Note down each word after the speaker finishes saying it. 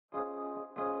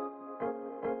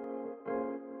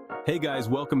Hey guys,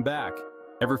 welcome back.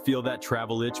 Ever feel that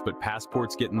travel itch but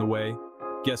passports get in the way?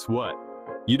 Guess what?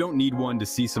 You don't need one to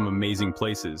see some amazing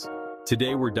places.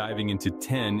 Today we're diving into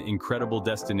 10 incredible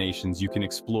destinations you can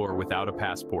explore without a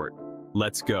passport.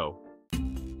 Let's go.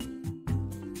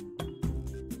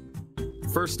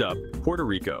 First up, Puerto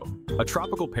Rico, a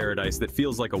tropical paradise that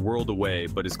feels like a world away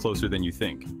but is closer than you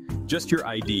think. Just your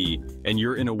ID, and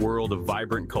you're in a world of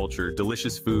vibrant culture,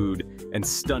 delicious food, and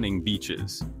stunning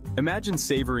beaches. Imagine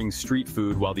savoring street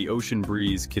food while the ocean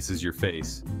breeze kisses your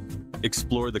face.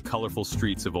 Explore the colorful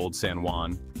streets of Old San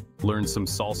Juan, learn some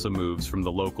salsa moves from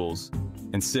the locals,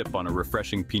 and sip on a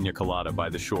refreshing piña colada by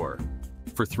the shore.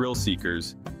 For thrill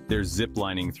seekers, there's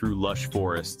ziplining through lush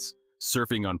forests,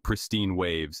 surfing on pristine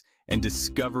waves, and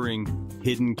discovering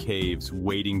hidden caves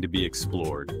waiting to be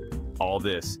explored. All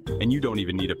this, and you don't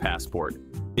even need a passport.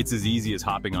 It's as easy as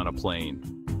hopping on a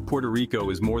plane. Puerto Rico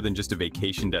is more than just a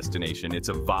vacation destination. It's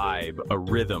a vibe, a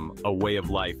rhythm, a way of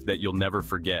life that you'll never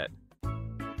forget.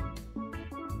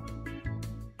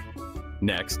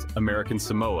 Next, American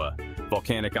Samoa.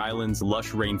 Volcanic islands,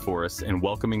 lush rainforests, and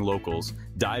welcoming locals.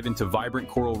 Dive into vibrant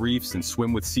coral reefs and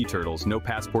swim with sea turtles. No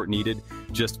passport needed,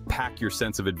 just pack your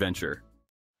sense of adventure.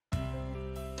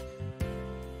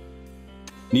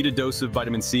 Need a dose of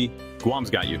vitamin C? Guam's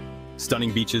got you.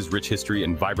 Stunning beaches, rich history,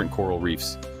 and vibrant coral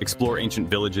reefs. Explore ancient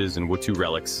villages and Watu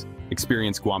relics.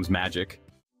 Experience Guam's magic.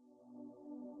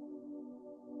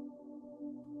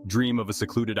 Dream of a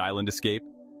secluded island escape?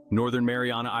 Northern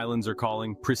Mariana Islands are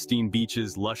calling. Pristine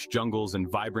beaches, lush jungles, and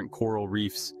vibrant coral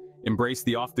reefs. Embrace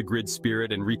the off-the-grid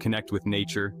spirit and reconnect with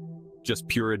nature. Just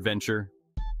pure adventure.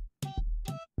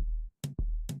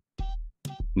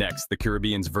 Next, the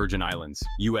Caribbean's Virgin Islands.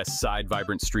 U.S. side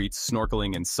vibrant streets,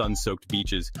 snorkeling and sun-soaked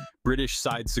beaches, British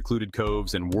side secluded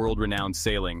coves, and world-renowned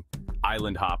sailing.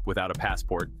 Island hop without a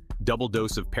passport. Double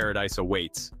dose of paradise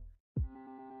awaits.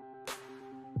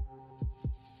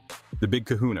 The Big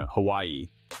Kahuna, Hawaii.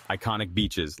 Iconic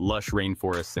beaches, lush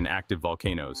rainforests, and active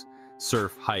volcanoes.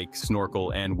 Surf, hike,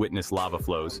 snorkel, and witness lava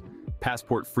flows.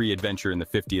 Passport-free adventure in the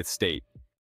 50th state.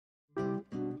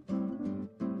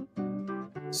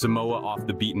 Samoa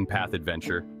off-the-beaten-path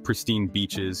adventure, pristine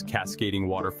beaches, cascading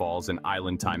waterfalls, and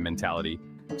island time mentality.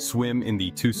 Swim in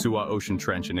the Tusua Ocean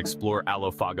Trench and explore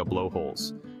Alofaga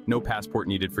blowholes. No passport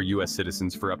needed for U.S.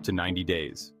 citizens for up to 90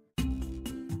 days.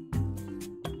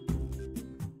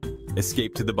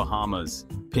 Escape to the Bahamas.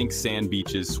 Pink sand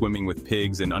beaches, swimming with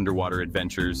pigs, and underwater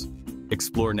adventures.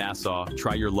 Explore Nassau,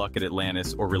 try your luck at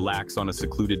Atlantis, or relax on a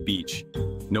secluded beach.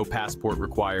 No passport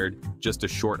required, just a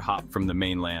short hop from the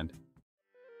mainland.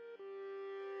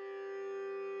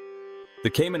 The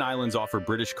Cayman Islands offer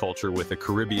British culture with a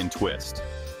Caribbean twist.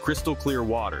 Crystal clear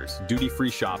waters,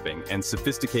 duty-free shopping, and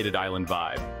sophisticated island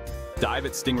vibe. Dive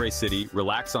at Stingray City,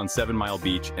 relax on 7 Mile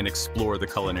Beach, and explore the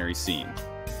culinary scene.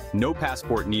 No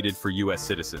passport needed for U.S.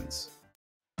 citizens.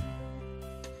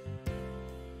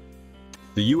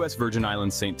 The U.S. Virgin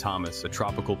Islands St. Thomas, a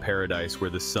tropical paradise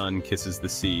where the sun kisses the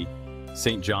sea.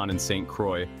 St. John and St.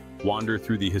 Croix. Wander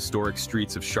through the historic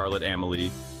streets of Charlotte-Amalie,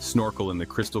 snorkel in the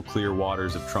crystal-clear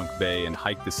waters of Trunk Bay, and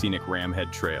hike the scenic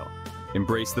Ramhead Trail.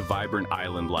 Embrace the vibrant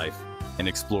island life and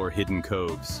explore hidden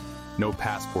coves. No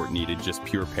passport needed, just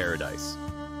pure paradise.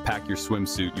 Pack your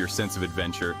swimsuit, your sense of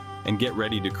adventure, and get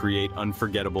ready to create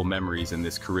unforgettable memories in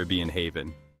this Caribbean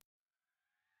haven.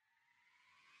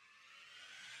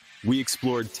 We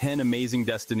explored 10 amazing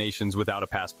destinations without a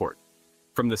passport.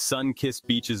 From the sun-kissed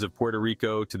beaches of Puerto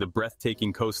Rico to the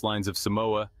breathtaking coastlines of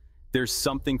Samoa, there's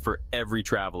something for every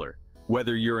traveler.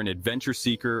 Whether you're an adventure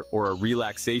seeker or a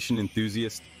relaxation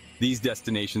enthusiast, these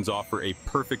destinations offer a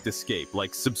perfect escape.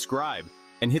 Subscribe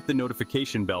and hit the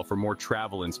notification bell for more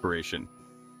travel inspiration.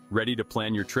 Ready to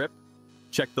plan your trip?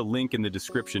 Check the link in the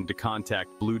description to contact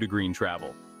Blue to Green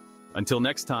Travel. Until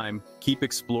next time, keep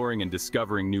exploring and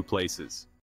discovering new places.